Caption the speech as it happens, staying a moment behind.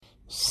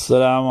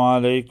Assalamu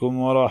alaikum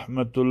wa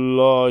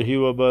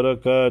rahmatullahi wa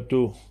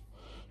barakatuh.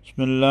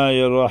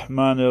 Bismillahir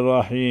Rahmanir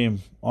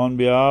Rahim. On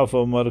behalf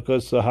of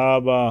Markaz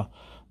Sahaba,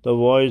 the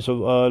voice of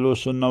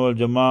Ahlus Sunnah wal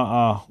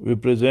Jama'ah, we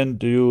present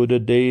to you the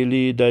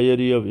daily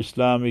diary of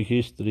Islamic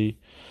history.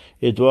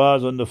 It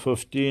was on the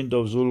 15th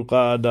of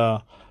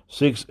Zulqa'dah,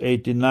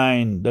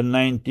 689, the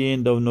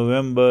 19th of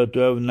November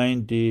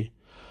 1290,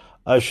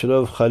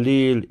 Ashraf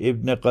Khalil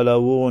ibn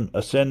Qalawun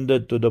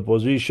ascended to the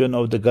position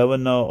of the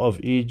governor of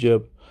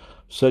Egypt,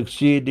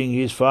 succeeding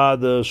his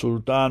father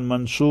Sultan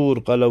Mansur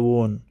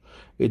Qalawun.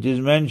 It is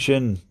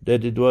mentioned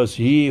that it was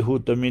he who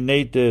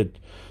terminated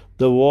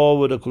the war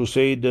with the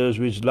Crusaders,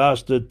 which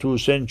lasted 2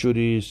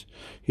 centuries.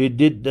 He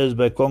did this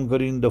by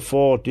conquering the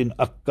fort in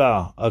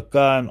Akka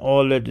and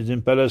all that is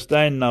in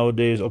Palestine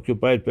nowadays,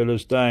 occupied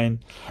Palestine,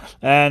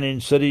 and in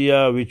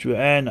Syria,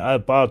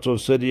 and parts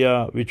of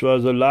Syria, which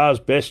was the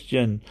last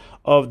bastion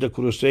of the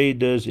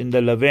Crusaders in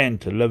the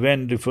Levant.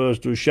 Levant refers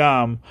to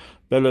Sham,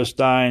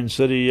 Palestine,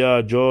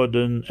 Syria,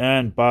 Jordan,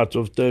 and parts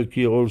of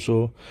Turkey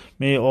also.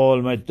 May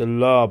Almighty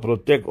Allah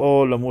protect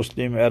all the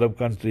Muslim Arab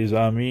countries.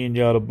 Ameen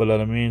Ya Rabbal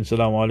Alameen.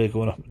 Assalamu alaikum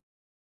wa rahmatullahi.